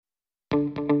Hi,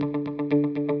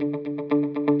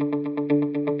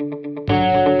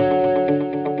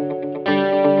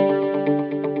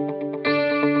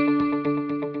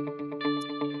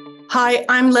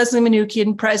 I'm Leslie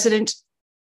Manukian, President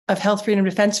of Health Freedom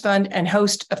Defense Fund and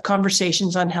host of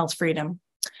Conversations on Health Freedom.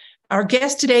 Our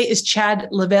guest today is Chad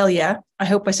LaVeglia. I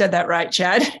hope I said that right,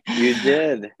 Chad. You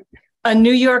did. A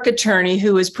New York attorney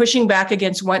who is pushing back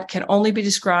against what can only be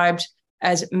described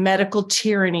as medical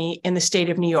tyranny in the state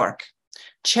of New York.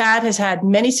 Chad has had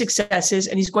many successes,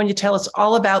 and he's going to tell us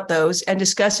all about those and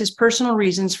discuss his personal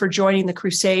reasons for joining the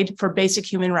crusade for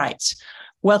basic human rights.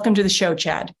 Welcome to the show,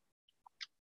 Chad.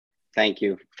 Thank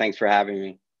you. Thanks for having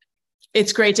me.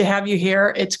 It's great to have you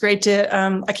here. It's great to,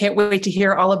 I can't wait to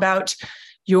hear all about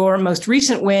your most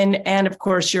recent win and, of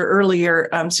course, your earlier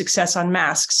success on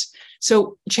masks.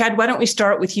 So, Chad, why don't we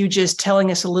start with you just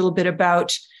telling us a little bit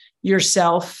about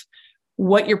yourself,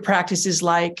 what your practice is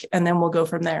like, and then we'll go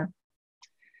from there.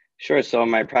 Sure. So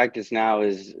my practice now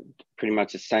is pretty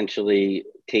much essentially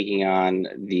taking on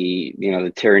the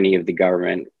tyranny of the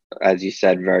government, as you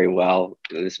said very well,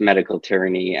 this medical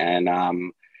tyranny. And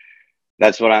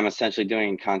that's what I'm essentially doing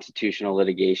in constitutional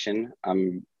litigation.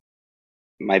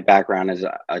 My background is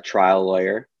a trial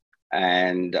lawyer,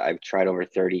 and I've tried over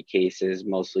 30 cases,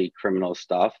 mostly criminal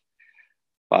stuff.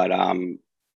 But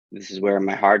this is where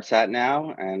my heart's at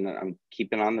now, and I'm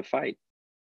keeping on the fight.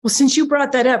 Well, since you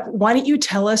brought that up, why don't you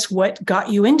tell us what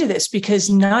got you into this? Because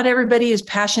not everybody is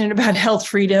passionate about health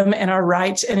freedom and our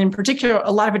rights. And in particular,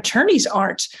 a lot of attorneys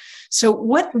aren't. So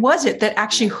what was it that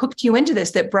actually hooked you into this,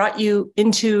 that brought you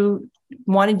into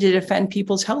wanting to defend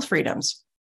people's health freedoms?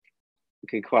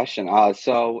 Good question.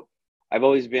 So I've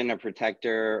always been a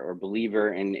protector or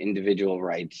believer in individual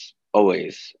rights,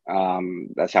 always.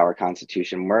 That's how our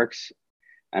Constitution works.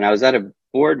 And I was at a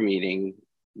board meeting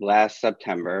last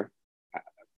September.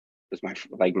 It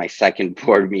was my second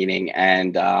board meeting,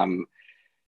 and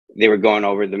they were going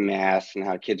over the masks and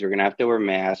how kids were going to have to wear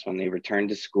masks when they returned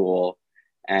to school.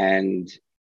 And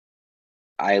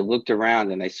I looked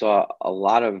around and I saw a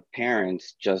lot of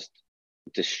parents just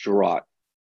distraught,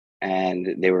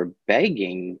 and they were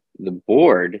begging the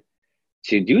board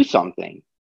to do something.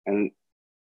 And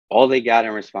all they got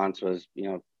in response was,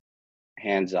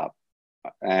 hands up.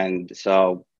 And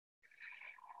so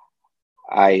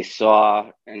I saw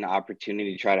an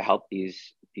opportunity to try to help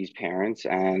these parents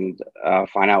and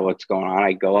find out what's going on.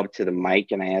 I go up to the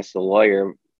mic and I ask the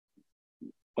lawyer,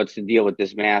 "What's the deal with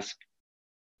this mask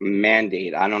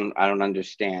mandate? I don't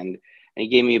understand." And he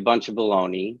gave me a bunch of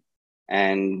baloney.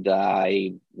 And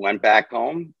I went back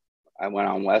home. I went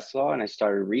on Westlaw and I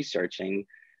started researching,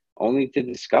 only to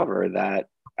discover that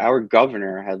our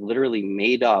governor had literally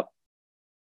made up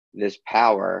this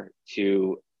power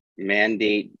to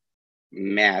mandate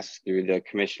masks through the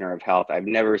Commissioner of Health. I've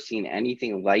never seen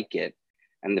anything like it.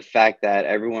 And the fact that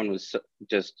everyone was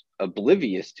just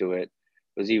oblivious to it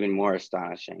was even more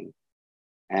astonishing.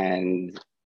 And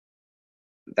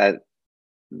that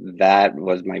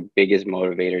was my biggest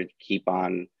motivator to keep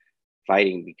on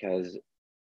fighting, because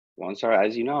once our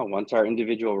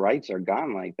individual rights are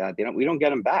gone like that, we don't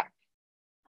get them back.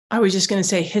 I was just going to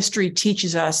say, history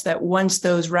teaches us that once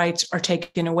those rights are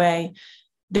taken away,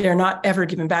 they're not ever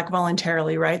given back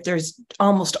voluntarily, right? There's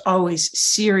almost always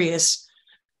serious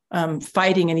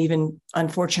fighting and even,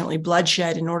 unfortunately,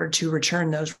 bloodshed in order to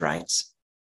return those rights.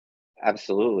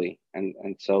 Absolutely.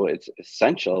 And so it's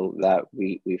essential that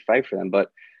we fight for them.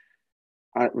 But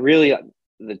really,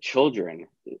 the children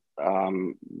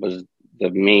was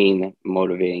the main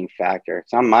motivating factor.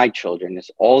 It's not my children.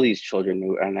 It's all these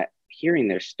children and hearing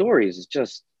their stories is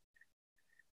just,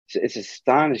 it's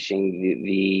astonishing,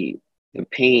 the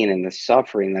pain and the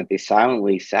suffering that they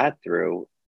silently sat through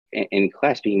in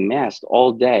class, being masked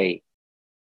all day.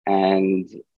 And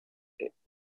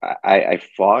I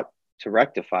fought to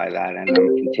rectify that, and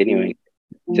I'm continuing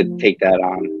to take that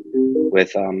on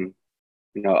with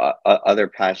other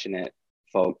passionate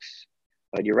folks.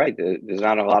 But you're right, there's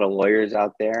not a lot of lawyers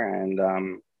out there, and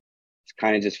it's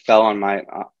kind of just fell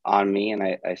on me, and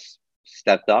I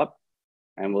stepped up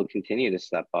and will continue to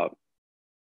step up.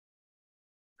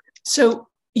 So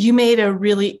you made a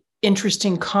really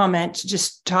interesting comment,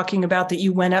 just talking about that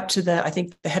you went up to the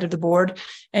head of the board,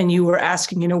 and you were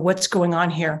asking, what's going on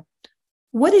here?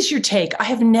 What is your take? I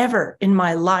have never in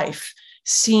my life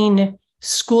seen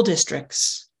school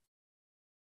districts,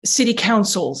 city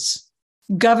councils,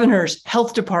 governors,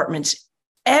 health departments,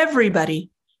 everybody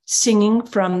singing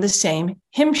from the same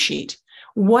hymn sheet.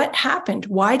 What happened?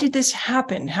 Why did this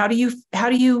happen? How do you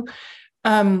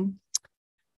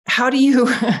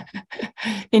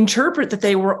interpret that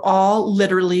they were all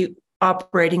literally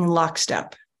operating in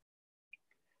lockstep?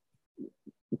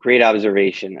 great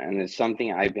observation, and it's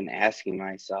something I've been asking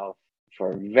myself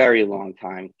for a very long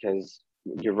time, because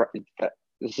you're right.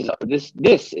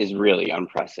 This is really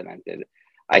unprecedented.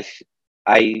 I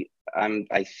I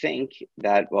I think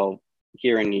that, well,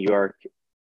 here in New York,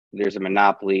 there's a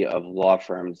monopoly of law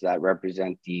firms that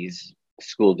represent these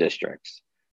school districts.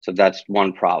 So that's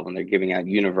one problem. They're giving out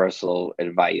universal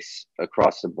advice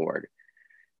across the board.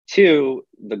 Two,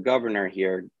 the governor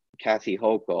here, Kathy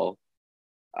Hochul,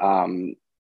 um,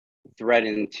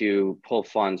 threatened to pull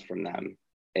funds from them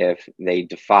if they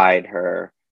defied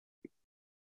her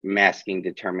masking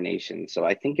determination. So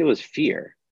I think it was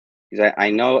fear, because I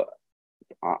know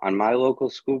on my local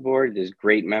school board, there's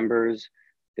great members,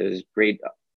 there's great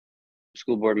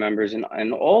school board members in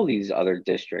all these other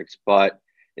districts, but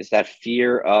it's that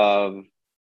fear of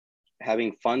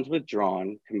having funds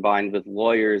withdrawn combined with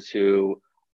lawyers who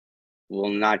will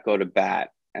not go to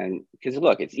bat. And because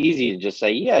look, it's easy to just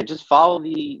say, yeah, just follow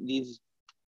these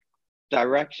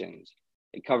directions.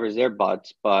 It covers their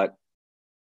butts, but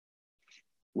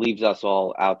leaves us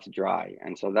all out to dry.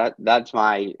 And so that's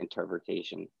my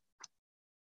interpretation.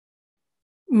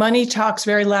 Money talks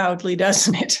very loudly,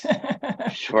 doesn't it?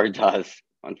 Sure does.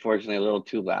 Unfortunately, a little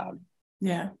too loud.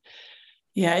 Yeah.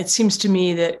 Yeah. It seems to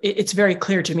me that it's very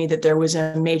clear to me that there was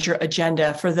a major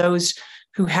agenda. For those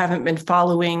who haven't been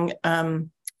following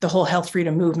the whole health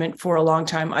freedom movement for a long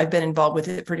time, I've been involved with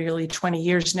it for nearly 20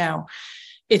 years now.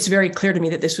 It's very clear to me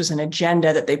that this was an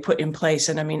agenda that they put in place.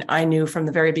 And I mean, I knew from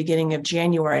the very beginning of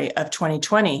January of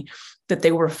 2020 that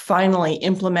they were finally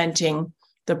implementing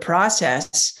the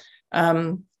process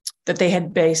that they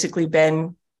had basically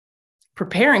been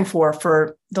preparing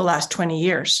for the last 20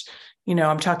 years. You know,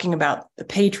 I'm talking about the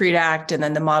Patriot Act and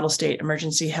then the Model State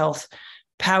Emergency Health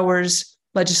Powers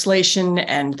legislation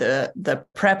and the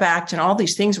PrEP Act and all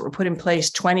these things that were put in place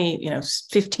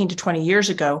 15 to 20 years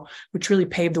ago, which really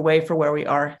paved the way for where we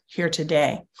are here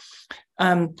today.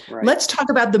 Right. Let's talk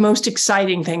about the most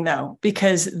exciting thing, though,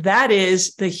 because that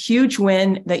is the huge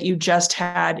win that you just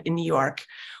had in New York.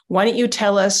 Why don't you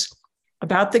tell us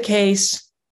about the case?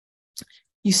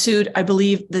 You sued, I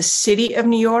believe, the city of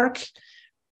New York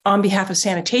on behalf of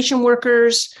sanitation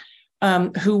workers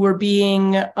who were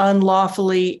being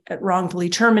wrongfully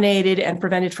terminated and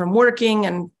prevented from working.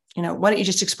 And, why don't you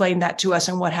just explain that to us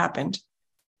and what happened?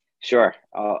 Sure.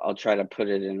 I'll try to put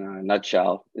it in a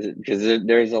nutshell, because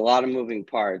there's a lot of moving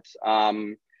parts.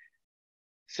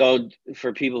 So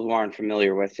for people who aren't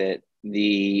familiar with it,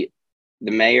 the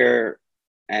mayor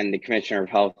and the commissioner of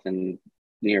health in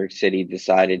New York City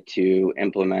decided to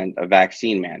implement a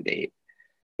vaccine mandate,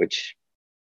 which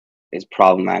is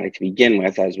problematic to begin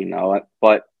with, as we know it.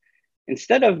 But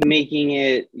instead of making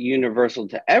it universal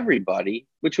to everybody,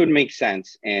 which would make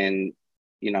sense, and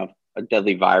a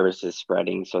deadly virus is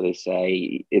spreading, so they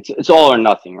say it's all or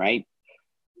nothing, right?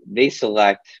 They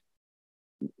select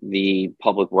the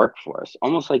public workforce,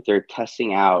 almost like they're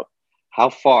testing out how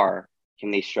far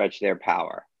can they stretch their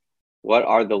power. What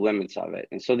are the limits of it?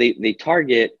 And so they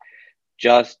target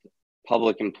just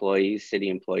public employees, city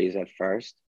employees at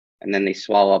first, and then they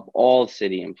swallow up all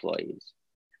city employees.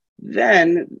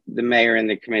 Then the mayor and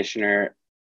the commissioner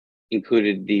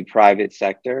included the private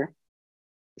sector.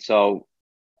 So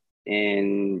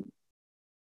in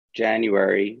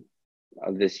January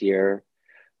of this year,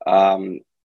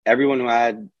 everyone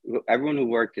who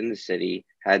worked in the city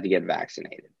had to get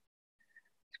vaccinated.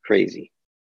 It's crazy.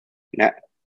 Now,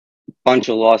 bunch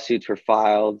of lawsuits were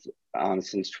filed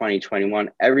since 2021.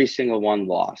 Every single one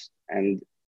lost. And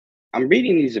I'm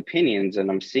reading these opinions and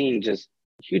I'm seeing just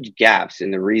huge gaps in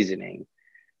the reasoning.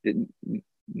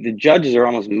 The judges are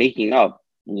almost making up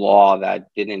law that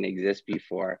didn't exist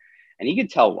before. And you can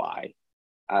tell why.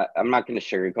 I'm not going to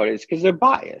sugarcoat it. It's because they're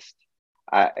biased.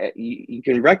 You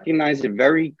can recognize it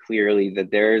very clearly that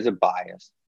there is a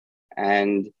bias.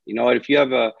 And you know what? If you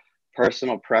have a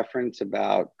personal preference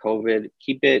about COVID,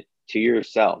 keep it to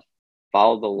yourself.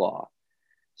 Follow the law.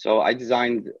 So I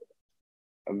designed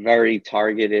a very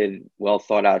targeted, well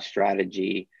thought out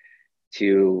strategy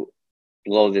to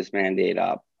blow this mandate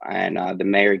up. And the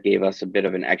mayor gave us a bit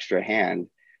of an extra hand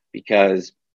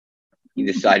because he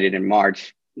decided in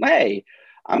March, hey,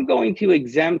 I'm going to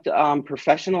exempt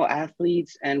professional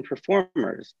athletes and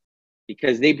performers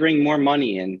because they bring more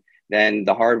money in than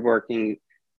the hardworking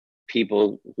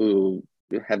people who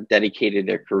have dedicated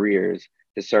their careers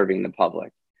to serving the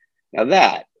public. Now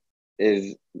that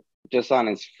is just on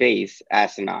its face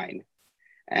asinine.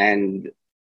 And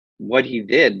what he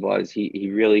did was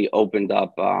he really opened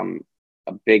up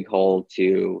a big hole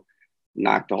to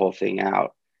knock the whole thing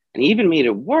out. And he even made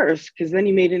it worse because then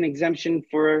he made an exemption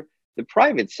for the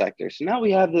private sector. So now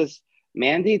we have this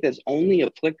mandate that's only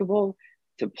applicable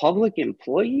to public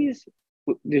employees?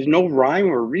 There's no rhyme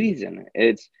or reason.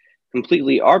 It's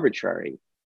completely arbitrary.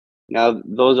 Now,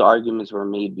 those arguments were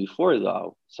made before,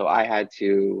 though, so I had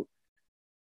to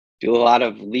do a lot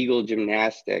of legal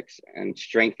gymnastics and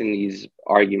strengthen these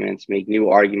arguments, make new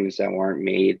arguments that weren't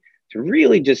made, to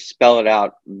really just spell it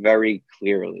out very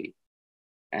clearly.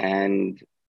 And,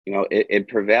 it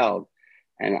prevailed.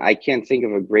 And I can't think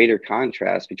of a greater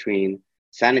contrast between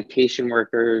sanitation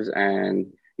workers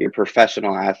and your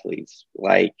professional athletes,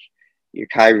 like your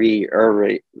Kyrie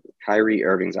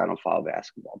Irving's. I don't follow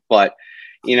basketball, but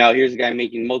here's a guy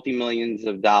making multi-millions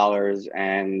of dollars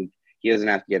and he doesn't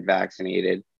have to get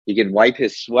vaccinated. He could wipe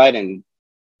his sweat and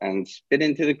spit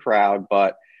into the crowd,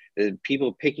 but the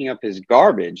people picking up his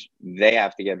garbage, they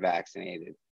have to get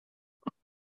vaccinated.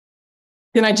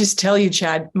 Can I just tell you,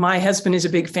 Chad, my husband is a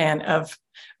big fan of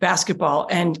basketball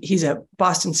and he's a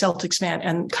Boston Celtics fan,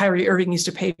 and Kyrie Irving used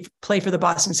to play for the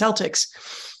Boston Celtics.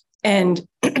 And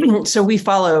so we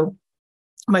follow,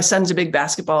 my son's a big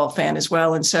basketball fan as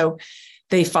well. And so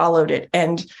they followed it.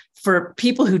 And for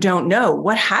people who don't know,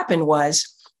 what happened was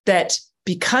that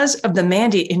because of the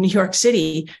mandate in New York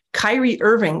City, Kyrie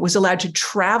Irving was allowed to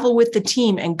travel with the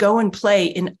team and go and play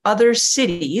in other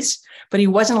cities, but he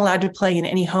wasn't allowed to play in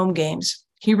any home games.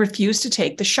 He refused to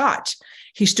take the shot.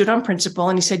 He stood on principle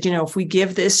and he said,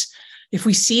 if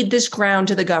we cede this ground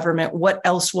to the government, what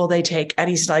else will they take? And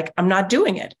he's like, I'm not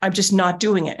doing it. I'm just not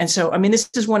doing it. And so, this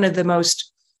is one of the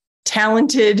most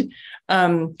talented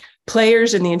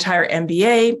players in the entire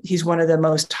NBA. He's one of the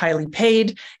most highly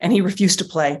paid, and he refused to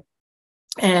play.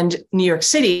 And New York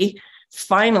City,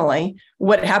 finally,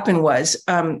 what happened was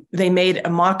they made a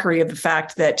mockery of the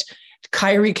fact that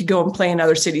Kyrie could go and play in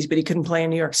other cities, but he couldn't play in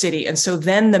New York City. And so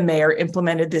then the mayor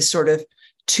implemented this sort of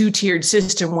two-tiered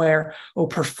system where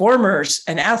performers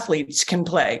and athletes can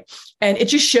play. And it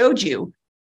just showed you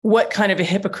what kind of a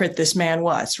hypocrite this man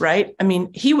was, right?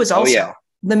 He was also,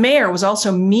 the mayor was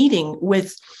also meeting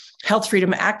with health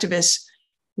freedom activists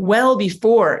well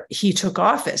before he took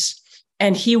office.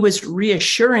 And he was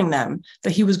reassuring them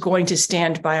that he was going to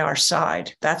stand by our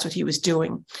side. That's what he was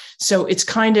doing. So it's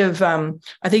kind of,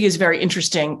 I think it's very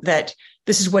interesting that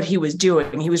this is what he was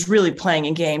doing. He was really playing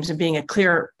in games and being a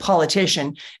clear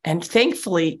politician. And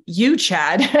thankfully, you,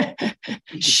 Chad,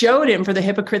 showed him for the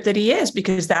hypocrite that he is,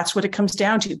 because that's what it comes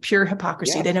down to, pure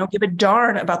hypocrisy. Yeah. They don't give a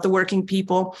darn about the working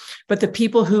people, but the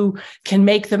people who can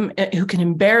who can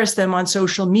embarrass them on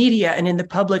social media and in the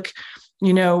public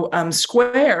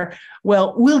square,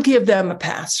 well, we'll give them a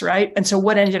pass, right? And so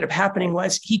what ended up happening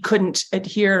was he couldn't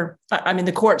adhere.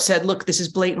 The court said, look, this is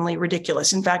blatantly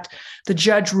ridiculous. In fact, the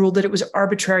judge ruled that it was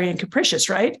arbitrary and capricious,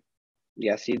 right?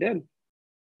 Yes, he did.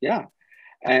 Yeah.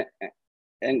 And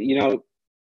it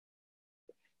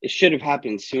should have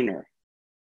happened sooner.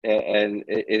 And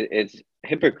it's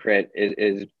hypocrite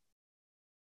is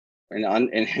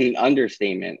an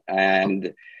understatement.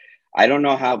 And I don't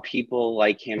know how people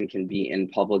like him can be in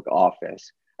public office.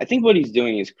 I think what he's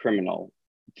doing is criminal,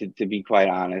 to be quite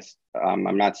honest.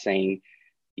 I'm not saying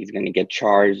he's going to get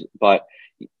charged, but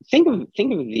think of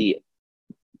the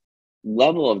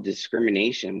level of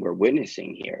discrimination we're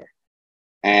witnessing here.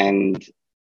 And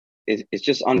it's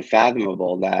just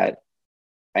unfathomable that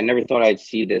I never thought I'd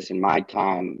see this in my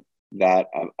time, that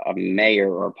a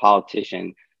mayor or a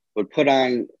politician would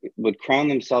crown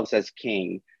themselves as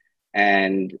king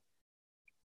and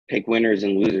pick winners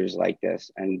and losers like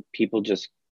this, and people just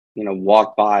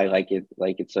walk by like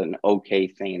it's an okay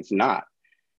thing. It's not.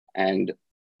 And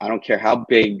I don't care how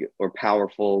big or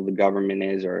powerful the government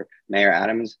is or Mayor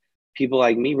Adams, people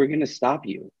like me, we're going to stop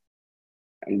you,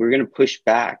 and we're going to push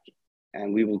back,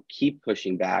 and we will keep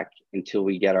pushing back until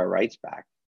we get our rights back.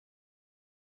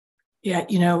 Yeah,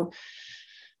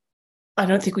 I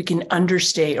don't think we can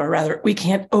understate, or rather we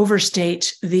can't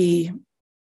overstate the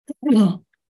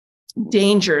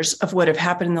dangers of what have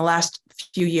happened in the last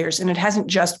few years. And it hasn't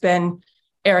just been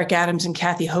Eric Adams and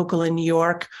Kathy Hochul in New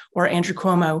York or Andrew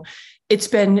Cuomo. It's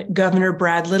been Governor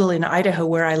Brad Little in Idaho,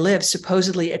 where I live,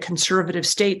 supposedly a conservative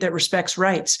state that respects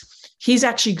rights. He's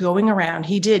actually going around,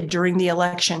 he did during the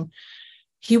election,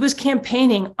 he was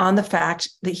campaigning on the fact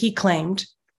that he claimed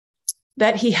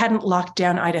that he hadn't locked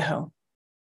down Idaho.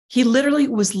 He literally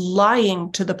was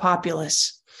lying to the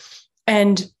populace.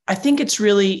 And I think it's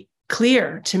really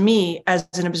clear to me as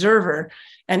an observer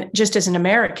and just as an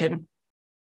American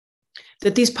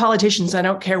that these politicians, I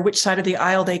don't care which side of the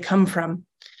aisle they come from,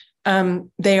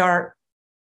 they are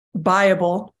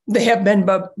buyable. They have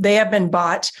been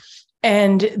bought,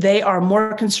 and they are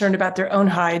more concerned about their own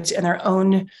hides and their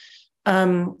own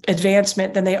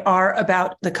advancement than they are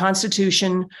about the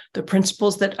Constitution, the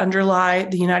principles that underlie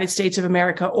the United States of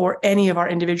America, or any of our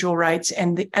individual rights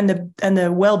and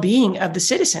the well-being of the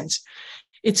citizens.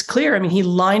 It's clear. I mean, he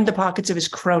lined the pockets of his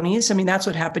cronies. I mean, that's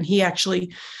what happened. He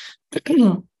actually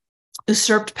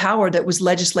usurped power that was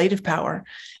legislative power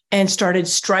and started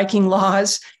striking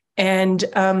laws and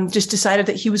just decided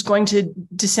that he was going to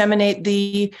disseminate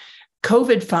the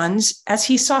COVID funds as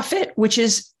he saw fit, which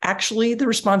is actually the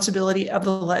responsibility of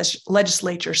the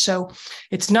legislature. So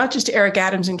it's not just Eric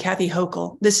Adams and Kathy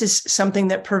Hochul. This is something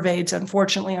that pervades,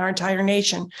 unfortunately, our entire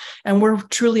nation. And we're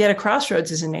truly at a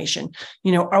crossroads as a nation.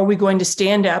 You know, are we going to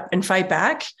stand up and fight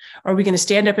back? Are we going to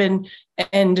stand up and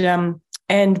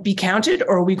be counted?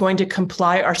 Or are we going to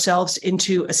comply ourselves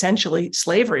into essentially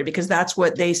slavery? Because that's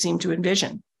what they seem to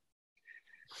envision.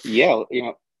 Yeah, you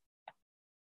know,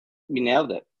 you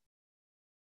nailed it.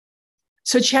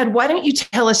 So, Chad, why don't you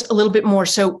tell us a little bit more?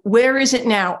 So where is it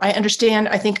now? I understand,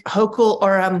 I think Hochul,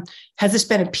 or has this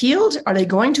been appealed? Are they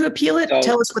going to appeal it? So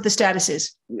tell us what the status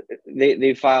is.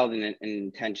 They filed an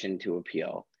intention to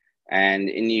appeal. And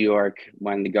in New York,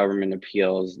 when the government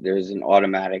appeals, there's an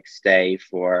automatic stay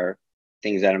for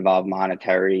things that involve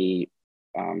monetary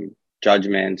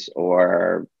judgments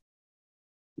or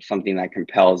something that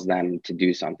compels them to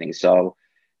do something. So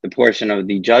the portion of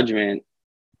the judgment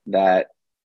that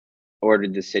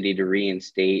ordered the city to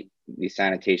reinstate the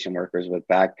sanitation workers with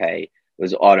back pay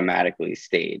was automatically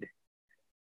stayed.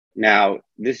 Now,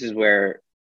 this is where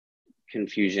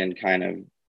confusion kind of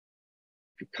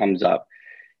comes up.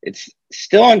 It's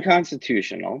still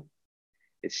unconstitutional.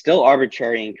 It's still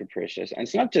arbitrary and capricious. And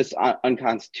it's not just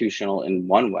unconstitutional in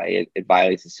one way. It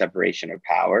violates the separation of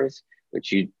powers,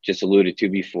 which you just alluded to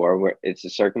before, where it's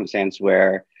a circumstance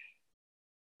where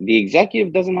the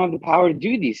executive doesn't have the power to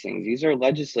do these things. These are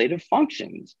legislative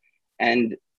functions,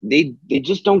 and they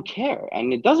just don't care.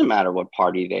 And it doesn't matter what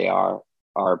party they are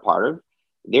a part of.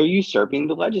 They're usurping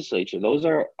the legislature. Those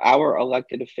are our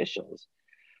elected officials.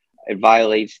 It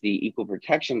violates the Equal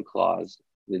Protection Clause,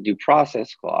 the Due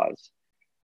Process Clause,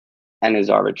 and is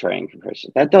arbitrary and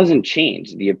capricious. That doesn't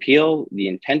change. The appeal, the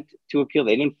intent to appeal,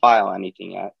 they didn't file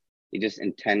anything yet. They just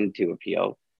intend to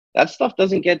appeal. That stuff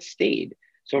doesn't get stayed.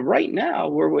 So right now,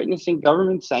 we're witnessing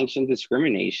government-sanctioned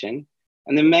discrimination,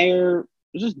 and the mayor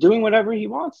is just doing whatever he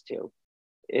wants to.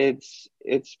 It's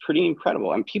pretty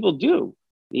incredible. And people do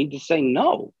need to say,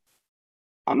 no,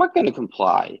 I'm not going to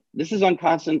comply. This is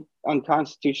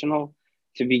unconstitutional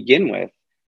to begin with.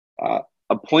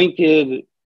 Appointed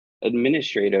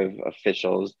administrative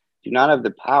officials do not have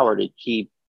the power to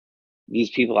keep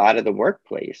these people out of the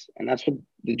workplace. And that's what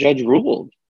the judge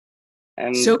ruled.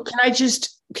 And so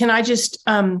can I just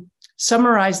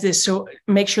summarize this, so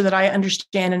make sure that I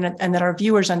understand and that our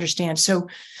viewers understand. So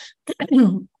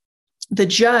the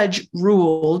judge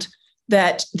ruled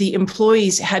that the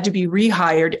employees had to be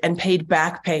rehired and paid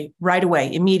back pay right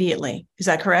away, immediately. Is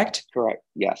that correct? Correct.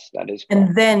 Yes, that is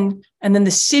correct. And then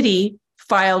the city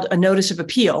filed a notice of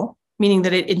appeal, meaning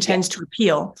that it intends to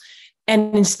appeal.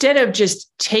 And instead of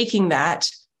just taking that,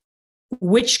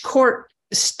 which court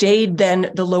stayed then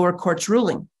the lower court's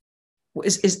ruling?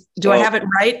 Do I have it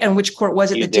right? And which court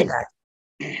was it that did that?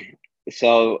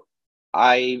 So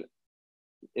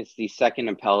it's the Second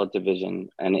Appellate Division.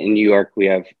 And in New York, we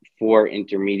have 4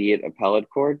 intermediate appellate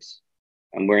courts.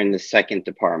 And we're in the second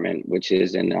department, which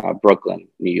is in Brooklyn,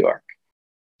 New York.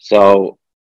 So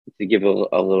to give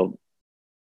a little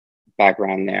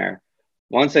background there,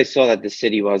 once I saw that the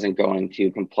city wasn't going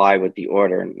to comply with the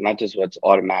order, not just what's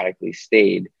automatically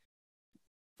stayed,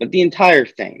 but the entire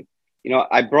thing, you know,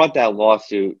 I brought that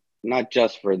lawsuit not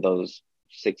just for those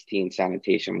 16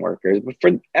 sanitation workers, but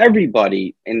for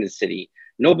everybody in the city.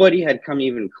 Nobody had come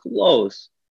even close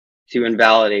to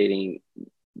invalidating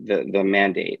the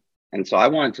mandate. And so I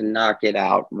wanted to knock it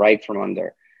out right from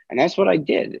under. And that's what I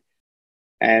did.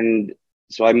 And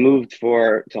so I moved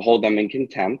to hold them in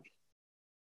contempt.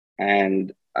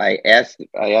 And I asked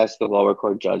the lower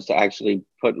court judge to actually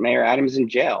put Mayor Adams in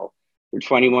jail for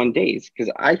 21 days,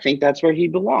 because I think that's where he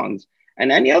belongs.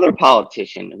 And any other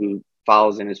politician who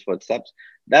follows in his footsteps,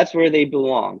 that's where they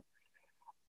belong.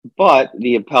 But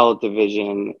the appellate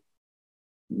division,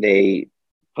 they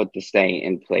put the stay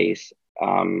in place.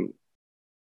 I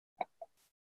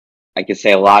could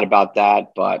say a lot about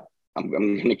that, but I'm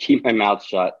going to keep my mouth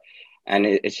shut. And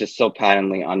it's just so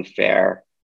patently unfair.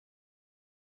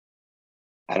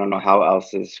 I don't know how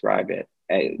else to describe it.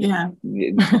 Yeah.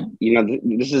 You know,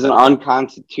 this is an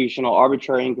unconstitutional,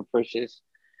 arbitrary, and capricious,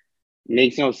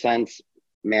 makes no sense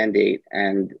mandate,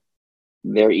 and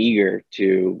they're eager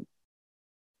to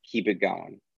keep it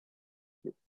going.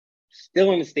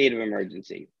 Still in a state of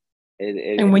emergency.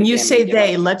 And when they you can't say make it up.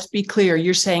 they, let's be clear,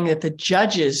 you're saying that the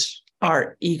judges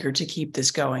are eager to keep this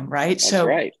going, right? That's So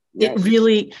right. it Yes.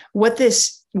 really, what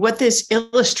this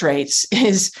illustrates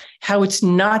is how it's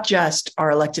not just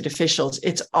our elected officials,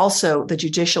 it's also the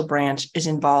judicial branch is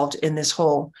involved in this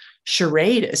whole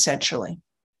charade, essentially.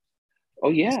 Oh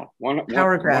yeah,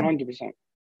 Power grab. 100%.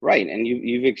 Right, and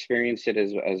you've experienced it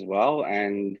as well,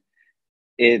 and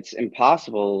it's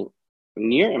impossible,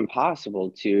 near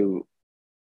impossible, to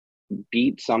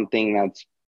beat something that's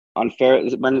unfair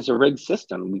when it's a rigged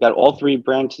system. We got all three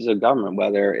branches of government,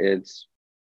 whether it's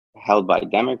held by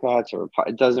Democrats or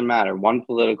it doesn't matter. One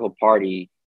political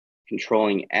party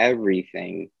controlling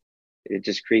everything, it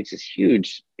just creates this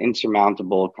huge,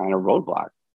 insurmountable kind of roadblock.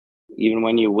 Even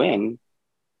when you win,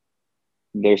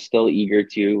 they're still eager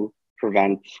to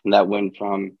prevent that win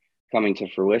from coming to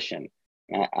fruition.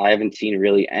 I haven't seen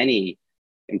really any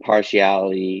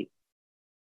impartiality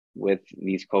with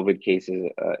these COVID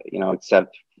cases,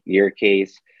 except your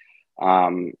case.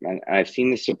 And I've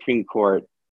seen the Supreme Court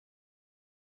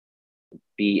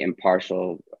be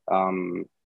impartial, and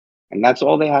that's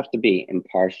all they have to be,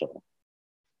 impartial.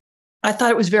 I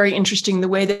thought it was very interesting the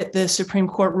way that the Supreme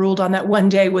Court ruled on that one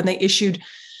day when they issued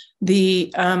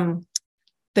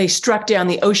they struck down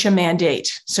the OSHA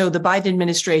mandate. So the Biden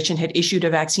administration had issued a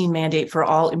vaccine mandate for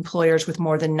all employers with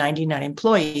more than 99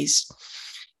 employees.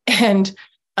 And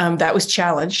that was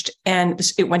challenged, and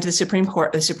it went to the Supreme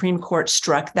Court. The Supreme Court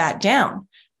struck that down.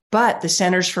 But the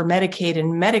Centers for Medicaid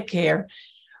and Medicare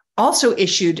also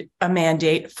issued a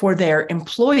mandate for their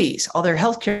employees, all their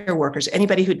healthcare workers,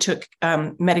 anybody who took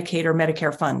Medicaid or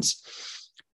Medicare funds.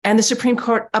 And the Supreme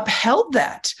Court upheld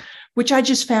that, which I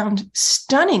just found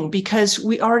stunning, because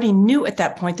we already knew at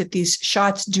that point that these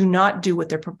shots do not do what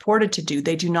they're purported to do.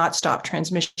 They do not stop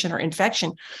transmission or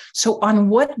infection. So on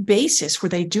what basis were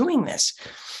they doing this?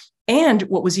 And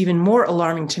what was even more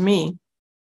alarming to me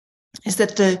is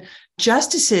that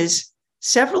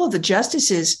several of the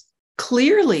justices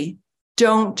clearly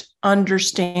don't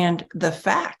understand the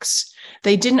facts.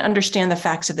 They didn't understand the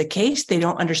facts of the case. They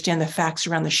don't understand the facts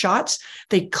around the shots.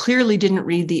 They clearly didn't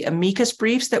read the amicus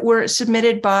briefs that were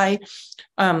submitted by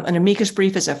an amicus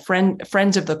brief as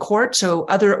friends of the court. So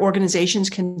other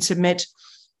organizations can submit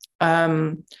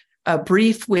a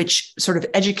brief which sort of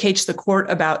educates the court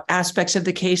about aspects of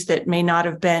the case that may not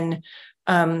have been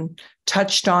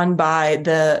touched on by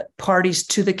the parties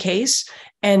to the case.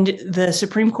 And the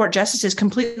Supreme Court justices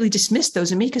completely dismissed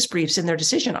those amicus briefs in their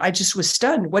decision. I just was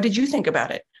stunned. What did you think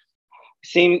about it?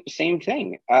 Same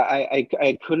thing.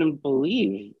 I couldn't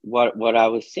believe what I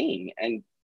was seeing. And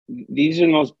these are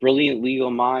the most brilliant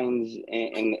legal minds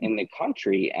in the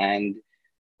country. And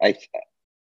I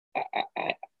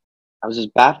was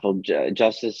just baffled.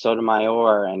 Justice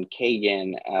Sotomayor and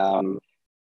Kagan, and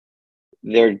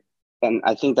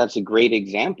I think that's a great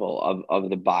example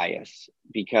of the bias,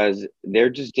 because they're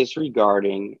just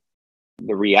disregarding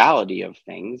the reality of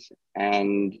things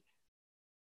and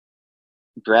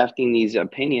drafting these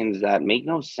opinions that make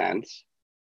no sense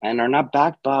and are not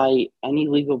backed by any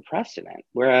legal precedent.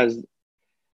 Whereas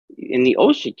in the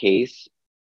OSHA case,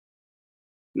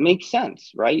 makes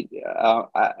sense, right?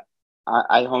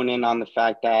 I hone in on the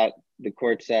fact that the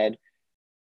court said,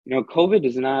 COVID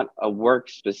is not a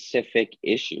work-specific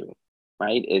issue,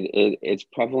 right? It's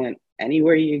prevalent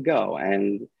anywhere you go,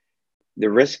 and the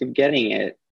risk of getting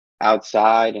it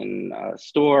outside in a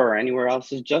store or anywhere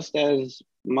else is just as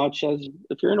much as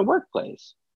if you're in a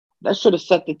workplace. That should have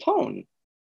set the tone.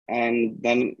 And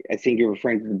then I think you're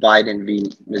referring to the Biden v.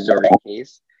 Missouri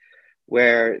case,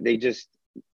 where they just,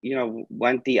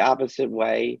 went the opposite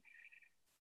way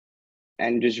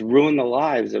and just ruined the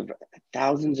lives of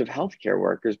thousands of healthcare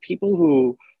workers, people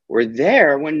who were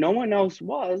there when no one else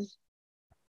was,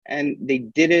 and they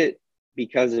did it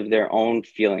because of their own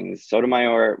feelings.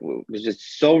 Sotomayor was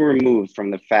just so removed from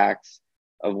the facts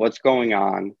of what's going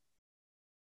on,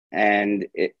 and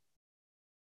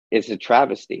it's a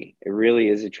travesty. It really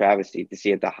is a travesty to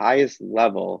see at the highest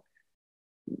level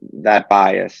that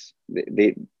bias.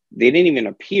 They didn't even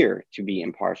appear to be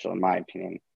impartial, in my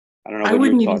opinion. I don't know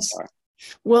what your thoughts are.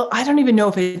 Well, I don't even know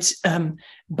if it's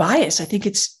bias. I think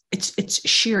it's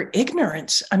sheer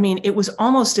ignorance. I mean, it was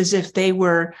almost as if they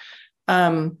were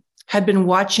had been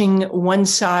watching one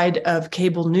side of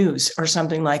cable news or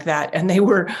something like that, and they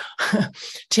were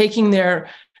taking their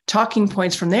talking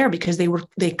points from there, because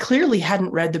they clearly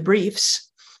hadn't read the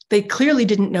briefs. They clearly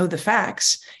didn't know the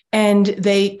facts, and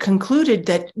they concluded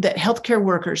that healthcare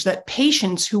workers, that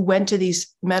patients who went to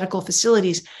these medical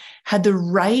facilities had the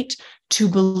right to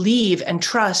believe and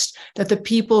trust that the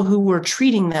people who were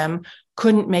treating them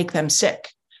couldn't make them sick.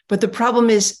 But the problem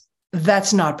is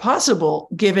that's not possible,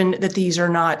 given that these are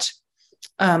not,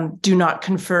 do not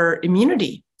confer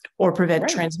immunity or prevent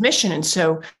transmission. And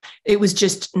so it was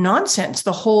just nonsense.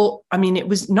 It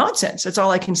was nonsense. That's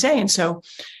all I can say. And so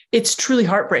it's truly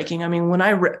heartbreaking. I mean, when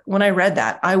I read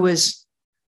that, I was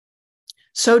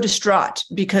so distraught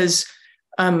because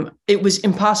it was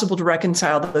impossible to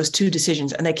reconcile those two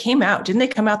decisions. And they came out. Didn't they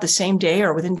come out the same day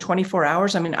or within 24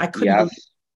 hours? I mean, I couldn't believe.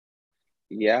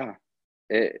 Yeah.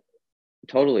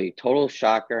 Total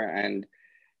shocker. And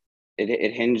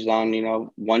it hinged on,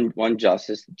 one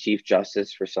justice, the Chief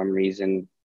Justice, for some reason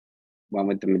went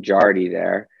with the majority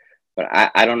there. But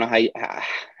I don't know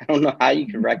how you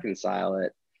can reconcile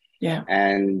it. Yeah.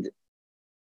 And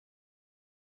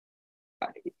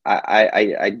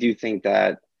I do think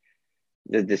that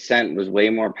the dissent was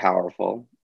way more powerful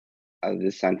of the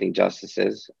dissenting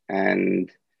justices.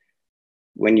 And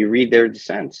when you read their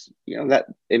dissents, that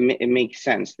it makes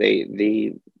sense.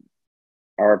 They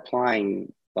are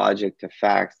applying logic to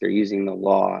facts. They're using the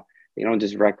law. They don't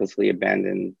just recklessly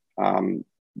abandon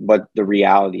what the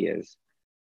reality is.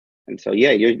 And so,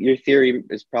 yeah, your theory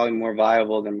is probably more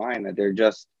viable than mine, that they're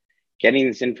just getting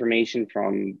this information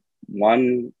from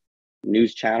one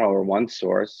news channel or one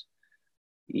source,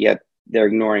 yet they're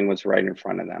ignoring what's right in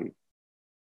front of them.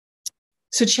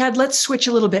 So, Chad, let's switch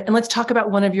a little bit and let's talk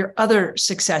about one of your other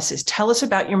successes. Tell us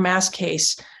about your mask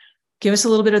case. Give us a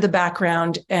little bit of the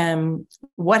background and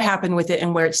what happened with it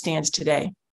and where it stands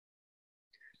today.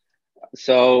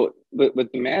 So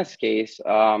with the mask case,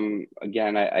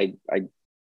 again, I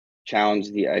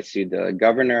sued the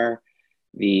governor,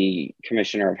 the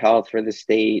commissioner of health for the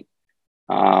state,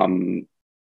 and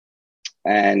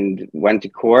went to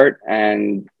court.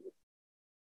 And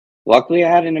luckily, I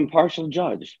had an impartial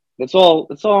judge. That's all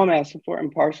I'm asking for,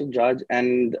 impartial judge.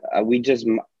 And we just,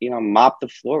 mopped the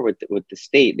floor with the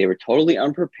state. They were totally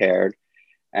unprepared.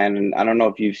 And I don't know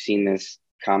if you've seen this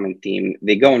common theme.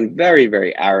 They go in very,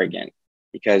 very arrogant,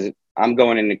 because I'm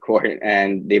going into court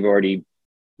and they've already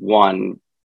won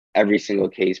every single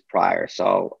case prior.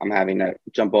 So I'm having to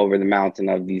jump over the mountain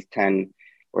of these 10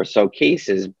 or so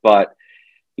cases. But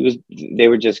they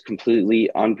were just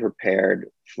completely unprepared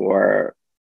for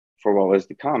what was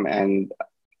to come. And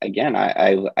again,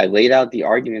 I laid out the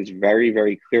arguments very,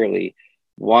 very clearly.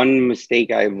 One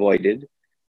mistake I avoided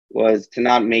was to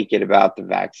not make it about the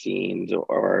vaccines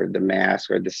or the mask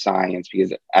or the science,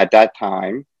 because at that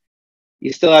time,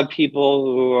 you still have people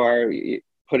who are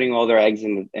putting all their eggs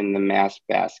in the mask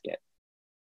basket.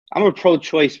 I'm a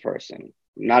pro-choice person,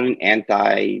 not an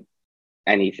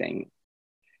anti-anything.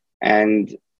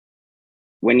 And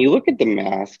when you look at the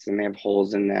masks and they have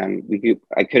holes in them,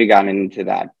 I could have gotten into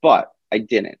that, but I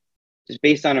didn't. Just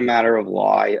based on a matter of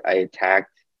law, I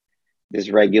attacked this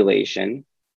regulation.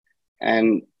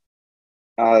 And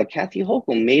Kathy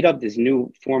Hochul made up this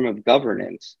new form of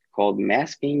governance called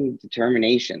masking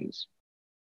determinations.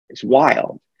 It's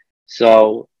wild.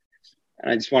 So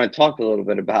I just want to talk a little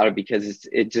bit about it, because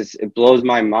it blows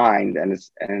my mind, and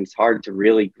it's hard to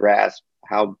really grasp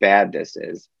how bad this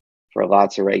is for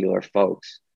lots of regular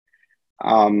folks.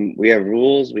 We have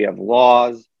rules, we have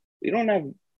laws. We don't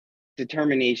have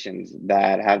determinations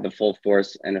that have the full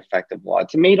force and effect of law.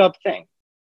 It's a made-up thing.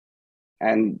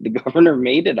 And the governor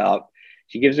made it up.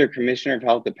 She gives her commissioner of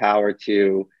health the power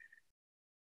to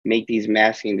make these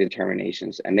masking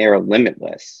determinations, and they are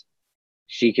limitless.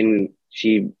 She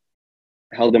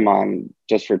held them on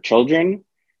just for children,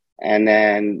 and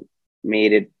then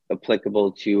made it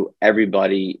applicable to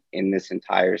everybody in this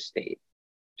entire state,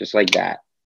 just like that.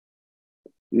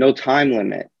 No time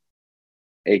limit.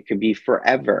 It could be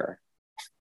forever.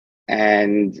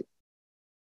 And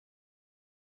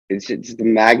it's the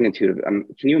magnitude of it.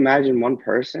 Can you imagine one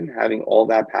person having all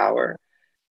that power?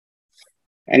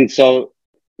 And so,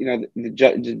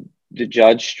 the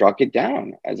judge struck it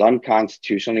down as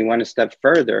unconstitutional. And he went a step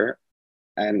further.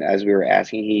 And as we were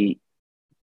asking,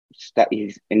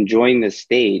 he's enjoined the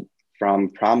state from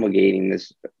promulgating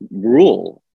this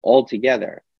rule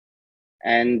altogether.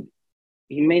 And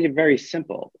he made it very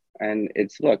simple. And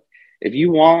it's, look, if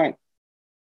you want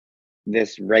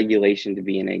this regulation to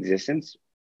be in existence,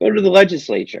 go to the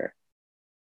legislature.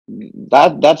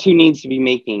 That's who needs to be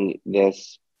making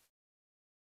this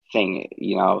thing.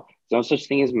 There's no such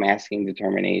thing as masking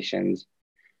determinations.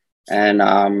 And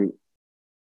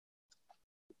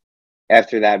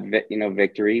after that,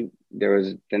 victory, there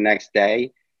was the next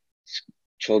day,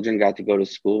 children got to go to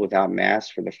school without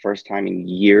masks for the first time in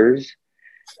years.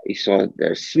 You saw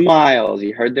their smiles,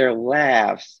 you heard their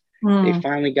laughs. They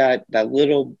finally got that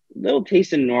little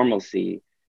taste of normalcy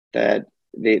that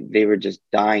they were just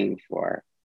dying for.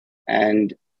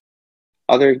 And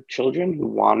other children who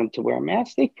wanted to wear a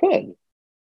mask, they could.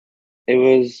 It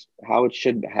was how it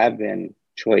should have been,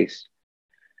 choice.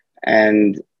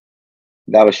 And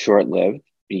that was short lived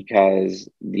because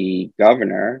the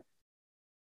governor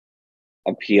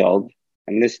appealed.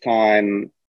 And this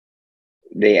time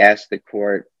they asked the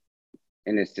court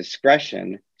in its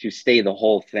discretion to stay the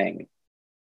whole thing.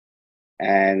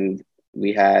 And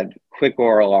we had quick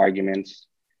oral arguments.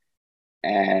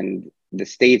 And the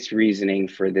state's reasoning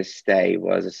for this stay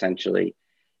was essentially,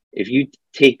 if you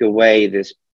take away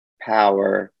this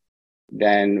power,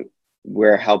 then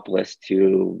we're helpless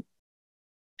to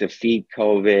defeat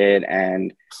COVID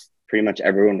and pretty much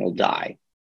everyone will die.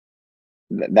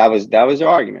 That was their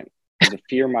argument. It was a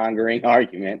fear-mongering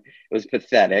argument. It was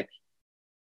pathetic.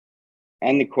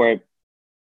 And the court,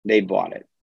 they bought it.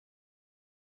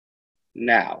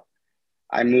 Now,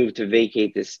 I moved to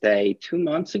vacate this stay 3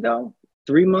 months ago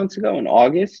in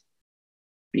August,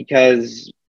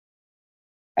 because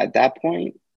at that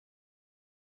point,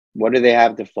 what do they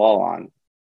have to fall on?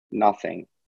 Nothing.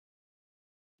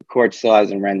 The court still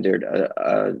hasn't rendered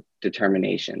a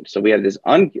determination. So we have this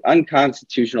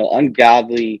unconstitutional,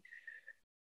 ungodly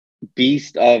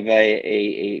beast of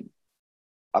a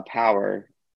power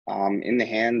in the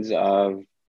hands of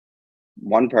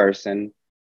one person,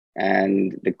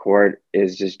 and the court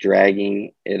is just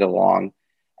dragging it along.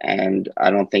 And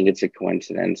I don't think it's a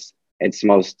coincidence. It's the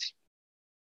most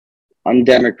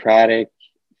undemocratic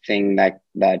thing that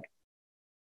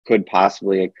could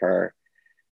possibly occur.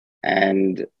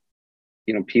 And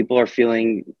people are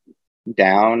feeling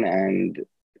down and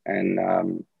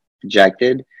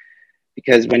dejected,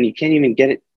 because when you can't even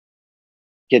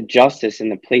get justice in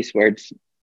the place where it's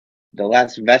the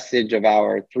last vestige of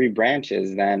our three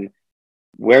branches, then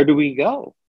where do we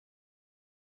go?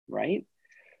 Right?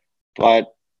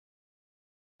 But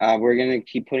we're going to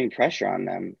keep putting pressure on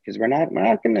them, because we're not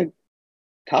going to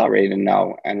tolerate a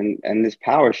no. And this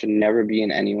power should never be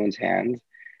in anyone's hands.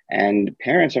 And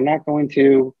parents are not going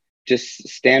to just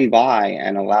stand by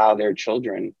and allow their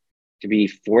children to be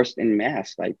forced in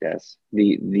masks like this.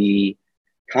 The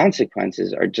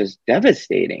consequences are just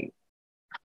devastating.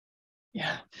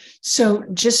 Yeah. So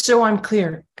just so I'm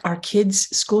clear, our kids,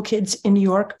 school kids in New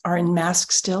York, are in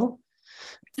masks still?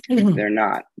 They're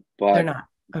not, but they're not.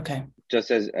 Okay.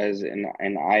 Just as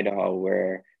in Idaho,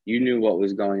 where you knew what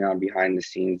was going on behind the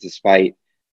scenes, despite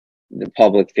the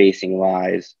public facing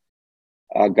lies,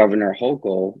 Governor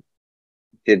Hochul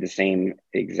did the same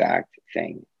exact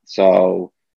thing.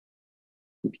 So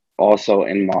also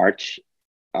in March,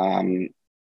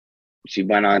 she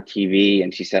went on TV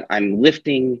and she said, "I'm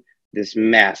lifting this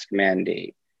mask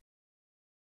mandate."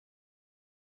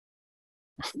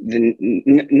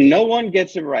 No one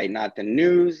gets it right, not the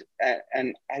news.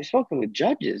 And I've spoken with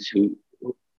judges who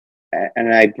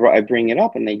and I bring it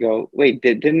up and they go, "Wait,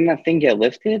 didn't that thing get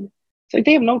lifted?" It's like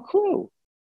they have no clue.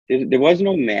 There was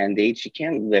no mandate. She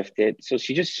can't lift it. So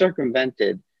she just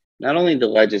circumvented not only the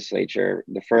legislature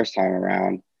the first time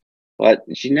around, but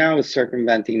she now is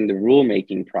circumventing the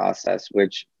rulemaking process,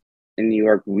 which in New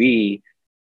York we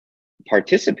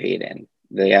participate in.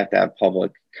 They have to have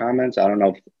public comments. I don't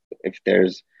know if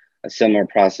there's a similar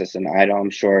process in Idaho. I'm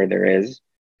sure there is.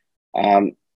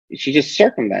 She just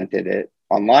circumvented it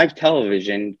on live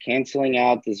television, canceling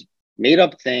out this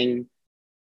made-up thing,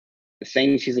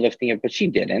 saying she's lifting it, but she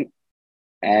didn't.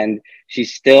 And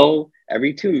she's still,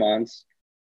 every 2 months,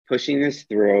 pushing this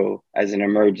through as an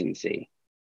emergency.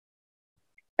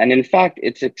 And in fact,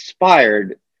 it's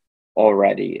expired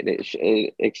already.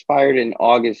 It expired in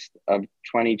August of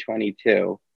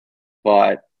 2022,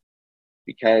 but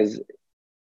because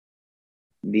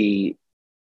the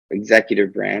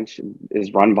executive branch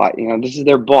is run by, this is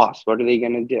their boss, what are they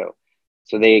going to do?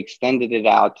 So they extended it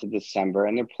out to December,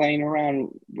 and they're playing around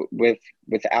with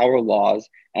our laws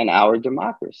and our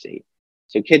democracy.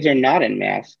 So kids are not in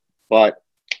masks, but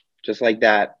just like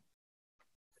that,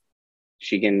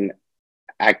 she can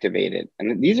activate it.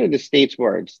 And these are the state's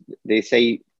words. They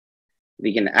say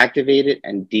they can activate it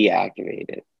and deactivate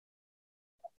it.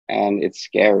 And it's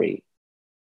scary.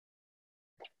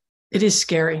 It is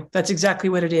scary. That's exactly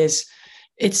what it is.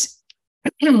 It's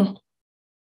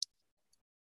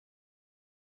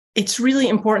it's really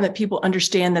important that people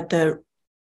understand that the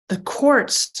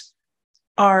courts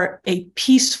are a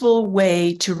peaceful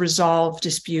way to resolve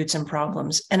disputes and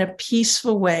problems, and a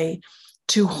peaceful way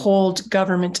to hold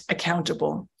government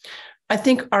accountable. I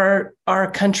think our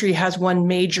country has one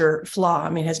major flaw. I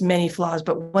mean, it has many flaws,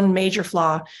 but one major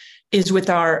flaw is with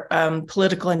our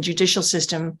political and judicial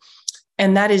system.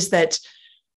 And that is that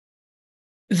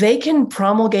they can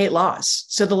promulgate laws.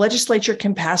 So the legislature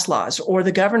can pass laws, or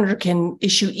the governor can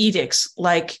issue edicts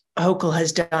like Hochul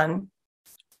has done.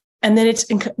 And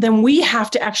then we have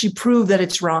to actually prove that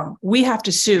it's wrong. We have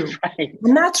to sue. Right.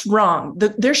 And that's wrong.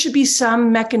 There should be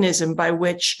some mechanism by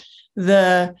which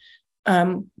the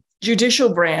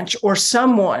judicial branch or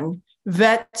someone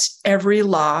vets every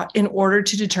law in order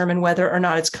to determine whether or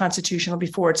not it's constitutional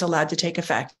before it's allowed to take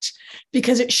effect.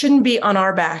 Because it shouldn't be on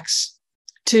our backs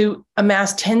to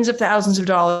amass tens of thousands of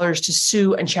dollars to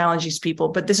sue and challenge these people.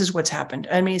 But this is what's happened.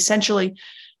 I mean, essentially,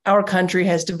 our country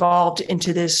has devolved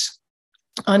into this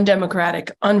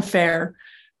undemocratic, unfair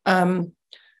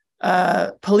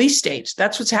police state.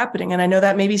 That's what's happening. And I know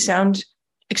that maybe sound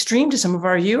extreme to some of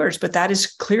our viewers, but that is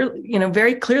clearly,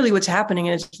 very clearly what's happening.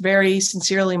 And it's very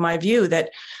sincerely my view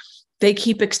that they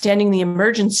keep extending the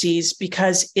emergencies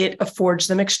because it affords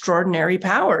them extraordinary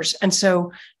powers. And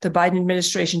so the Biden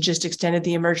administration just extended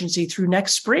the emergency through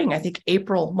next spring, I think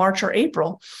March or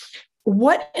April.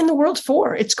 What in the world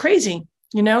for? It's crazy.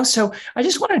 So I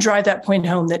just want to drive that point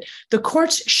home that the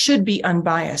courts should be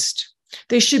unbiased.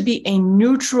 They should be a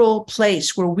neutral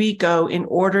place where we go in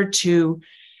order to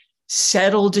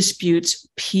settle disputes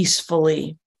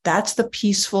peacefully. That's the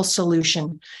peaceful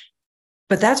solution.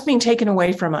 But that's being taken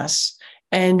away from us.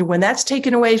 And when that's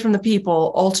taken away from the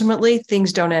people, ultimately,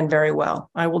 things don't end very well.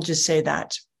 I will just say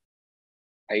that.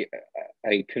 I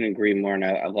couldn't agree more. And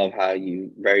I love how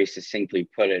you very succinctly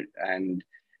put it. And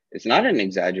it's not an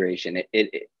exaggeration.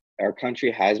 Our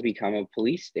country has become a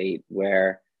police state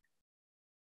where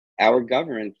our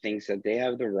government thinks that they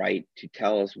have the right to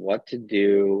tell us what to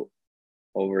do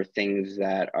over things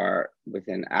that are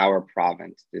within our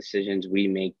province, decisions we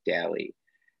make daily,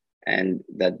 and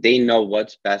that they know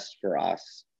what's best for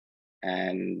us.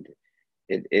 And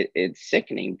it's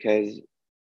sickening because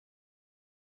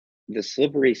the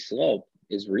slippery slope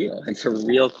is real. It's a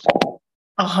real thing.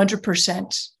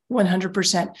 100%.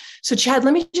 100%. So, Chad,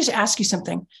 let me just ask you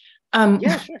something.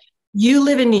 Yeah, sure. You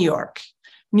live in New York.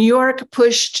 New York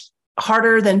pushed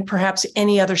harder than perhaps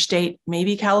any other state.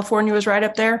 Maybe California was right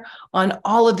up there on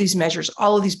all of these measures,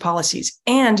 all of these policies.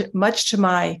 And much to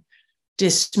my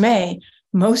dismay,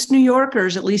 most New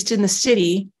Yorkers, at least in the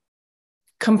city,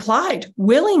 complied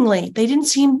willingly. They didn't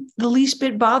seem the least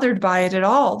bit bothered by it at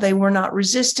all. They were not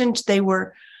resistant. They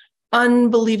were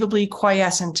unbelievably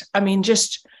quiescent. I mean,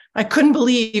 I couldn't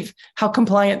believe how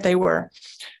compliant they were.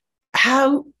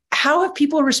 How have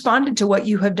people responded to what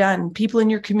you have done, people in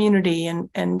your community,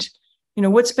 and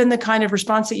what's been the kind of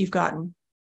response that you've gotten?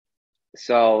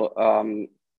 So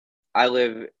I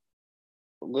live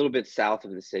a little bit south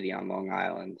of the city on Long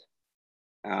Island.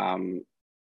 On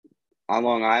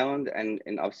Long Island and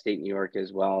in upstate New York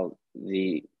as well,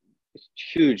 the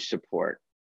huge support,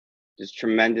 just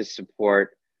tremendous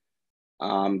support.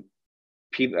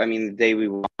 People, I mean, the day we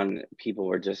won, people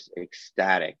were just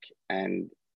ecstatic and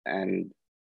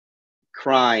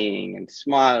crying and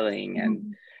smiling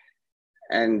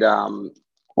and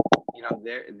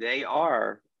they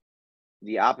are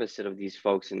the opposite of these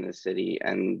folks in the city,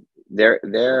 and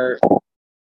they're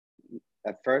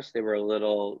at first they were a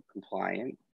little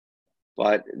compliant,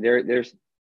 but there's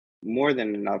more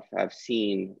than enough. I've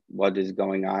seen what is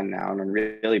going on now, and I'm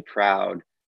really proud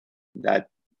that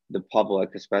the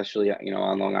public, especially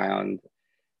on Long Island,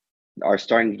 are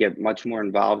starting to get much more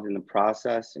involved in the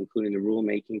process, including the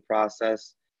rulemaking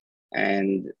process,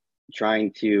 and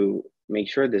trying to make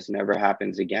sure this never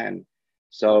happens again.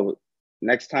 So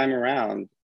next time around,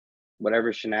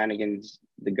 whatever shenanigans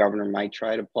the governor might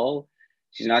try to pull,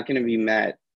 she's not going to be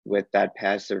met with that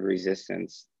passive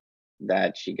resistance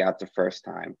that she got the first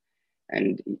time.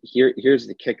 And here's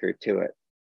the kicker to it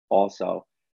also.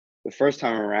 The first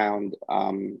time around,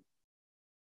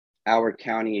 our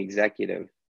county executive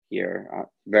here,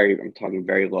 I'm talking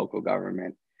very local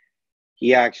government,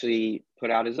 he actually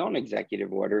put out his own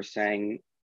executive order saying,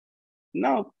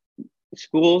 no,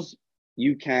 schools,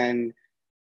 you can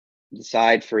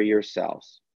decide for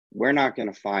yourselves. We're not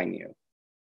going to fine you,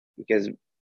 because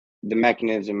the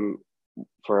mechanism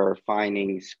for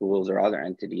fining schools or other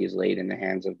entities laid in the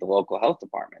hands of the local health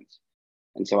departments.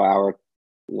 And so our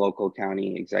local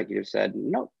county executive said,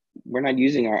 no, we're not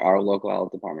using our local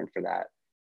health department for that.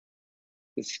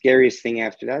 The scariest thing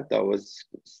after that, though, was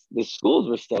the schools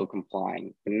were still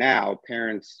complying, but now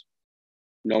parents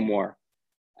no more.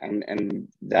 And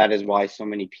that is why so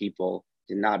many people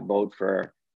did not vote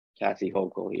for Kathy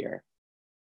Hochul here.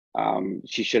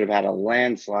 She should have had a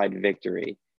landslide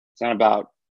victory. It's not about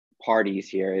parties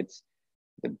here. It's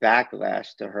the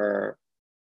backlash to her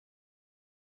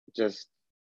just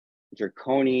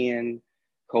draconian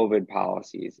COVID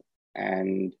policies.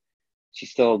 And she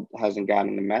still hasn't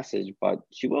gotten the message, but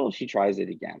she will if she tries it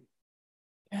again.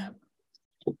 Yeah.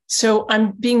 So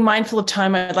I'm being mindful of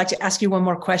time. I'd like to ask you one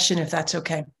more question, if that's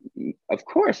okay. Of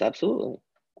course, absolutely.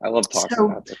 I love talking So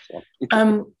about this stuff.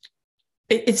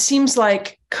 it seems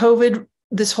like COVID,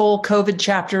 this whole COVID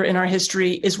chapter in our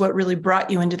history, is what really brought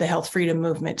you into the health freedom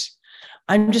movement.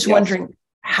 I'm just Yes. wondering,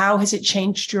 how has it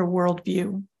changed your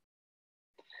worldview?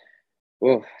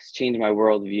 Well, it's changed my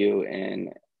worldview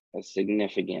in a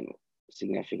significant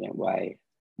way.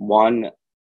 One,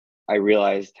 I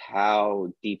realized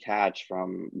how detached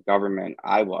from government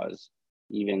I was,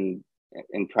 even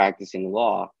in practicing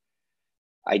law.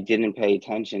 I didn't pay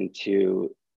attention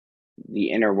to the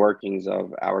inner workings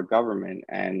of our government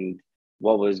and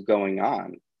what was going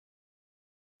on.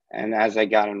 And as I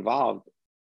got involved,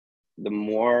 the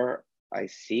more I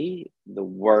see, the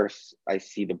worse I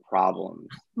see the problems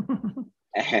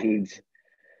and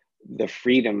the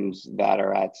freedoms that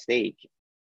are at stake.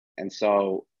 And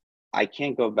so I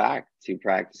can't go back to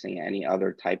practicing any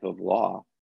other type of law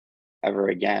ever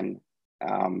again.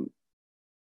 And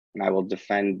I will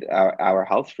defend our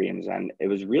health freedoms. And it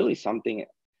was really something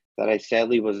that I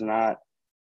sadly was not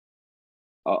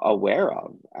aware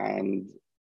of. And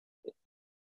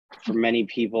for many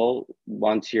people,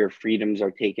 once your freedoms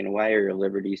are taken away or your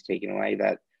liberties taken away,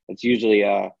 that's usually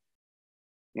a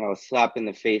slap in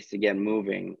the face to get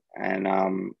moving.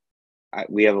 And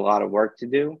we have a lot of work to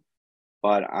do,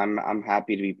 but I'm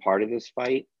happy to be part of this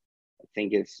fight. I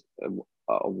think it's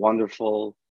a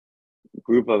wonderful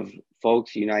group of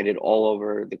folks united all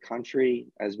over the country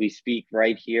as we speak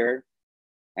right here.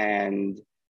 And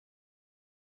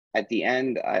at the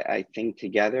end, I think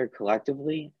together,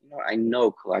 collectively, I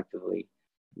know collectively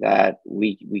that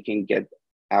we can get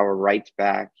our rights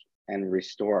back and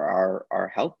restore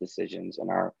our health decisions and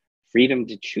our freedom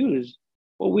to choose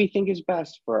what we think is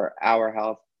best for our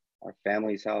health, our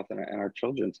family's health, and our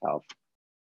children's health.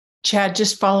 Chad,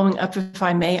 just following up, if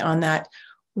I may, on that,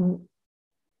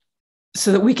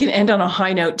 so that we can end on a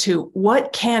high note too,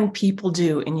 what can people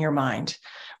do in your mind?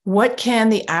 What can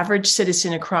the average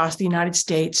citizen across the United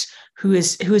States who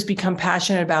has become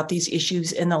passionate about these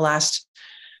issues in the last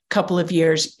couple of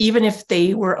years, even if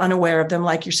they were unaware of them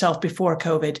like yourself before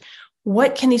COVID,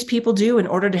 what can these people do in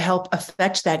order to help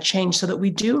affect that change so that we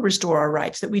do restore our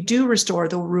rights, that we do restore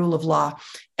the rule of law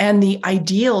and the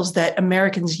ideals that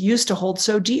Americans used to hold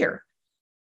so dear?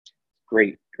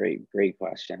 Great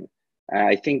question.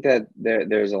 I think that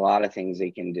there's a lot of things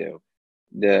they can do.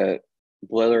 The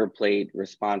boilerplate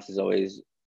response is always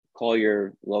call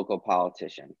your local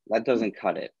politician. That doesn't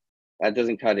cut it. That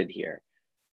doesn't cut it here.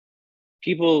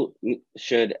 People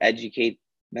should educate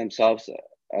themselves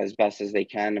as best as they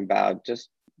can about just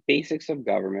basics of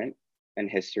government and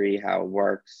history, how it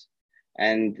works,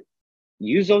 and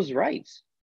use those rights.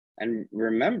 And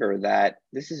remember that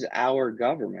this is our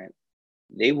government.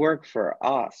 They work for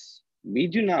us. We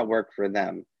do not work for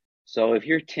them. So if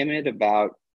you're timid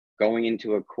about going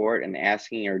into a court and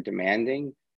asking or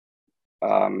demanding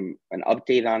an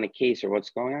update on a case or what's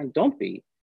going on, don't be.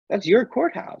 That's your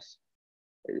courthouse.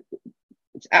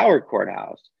 It's our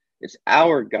courthouse. It's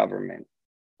our government.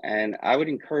 And I would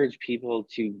encourage people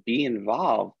to be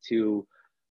involved, to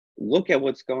look at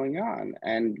what's going on.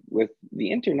 And with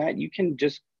the internet, you can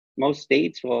just, most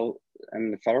states will,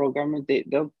 and the federal government,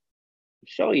 they'll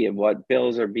show you what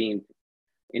bills are being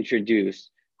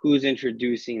introduced, who's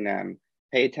introducing them.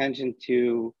 Pay attention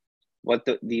to what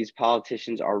these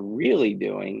politicians are really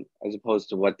doing as opposed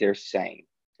to what they're saying,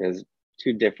 because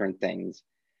two different things.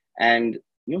 And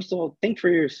most of all, think for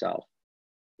yourself.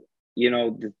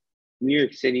 The New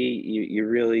York City, you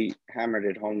really hammered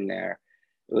it home there.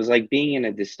 It was like being in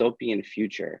a dystopian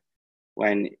future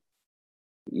when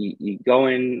you go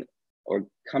in or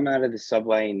come out of the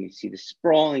subway and you see the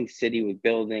sprawling city with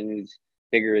buildings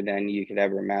bigger than you could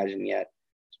ever imagine yet.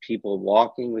 People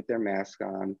walking with their mask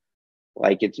on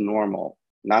like it's normal,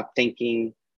 not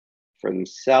thinking for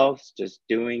themselves, just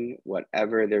doing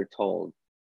whatever they're told.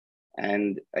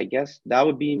 And I guess that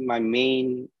would be my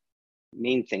main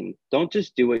thing. Don't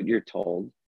just do what you're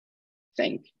told.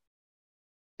 Think,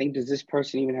 does this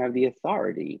person even have the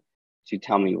authority to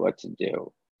tell me what to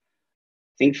do?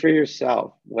 Think for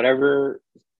yourself. Whatever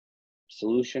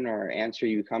solution or answer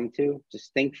you come to,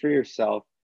 just think for yourself.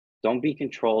 Don't be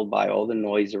controlled by all the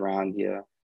noise around you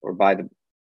or by the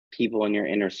people in your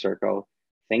inner circle.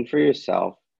 Think for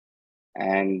yourself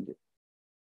and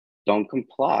don't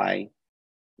comply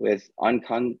with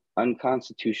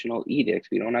unconstitutional edicts.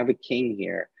 We don't have a king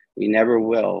here. We never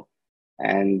will.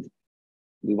 And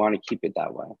we want to keep it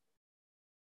that way.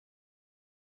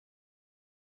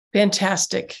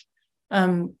 Fantastic.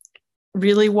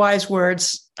 Really wise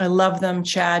words. I love them,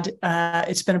 Chad.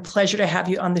 It's been a pleasure to have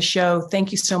you on the show.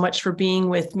 Thank you so much for being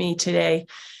with me today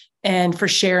and for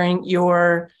sharing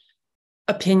your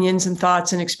opinions and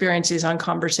thoughts and experiences on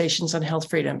conversations on health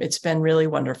freedom. It's been really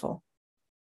wonderful.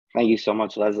 Thank you so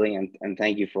much, Leslie, and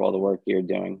thank you for all the work you're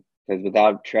doing. Because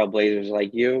without trailblazers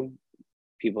like you,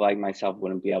 people like myself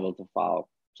wouldn't be able to follow.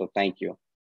 So thank you.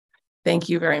 Thank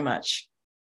you very much.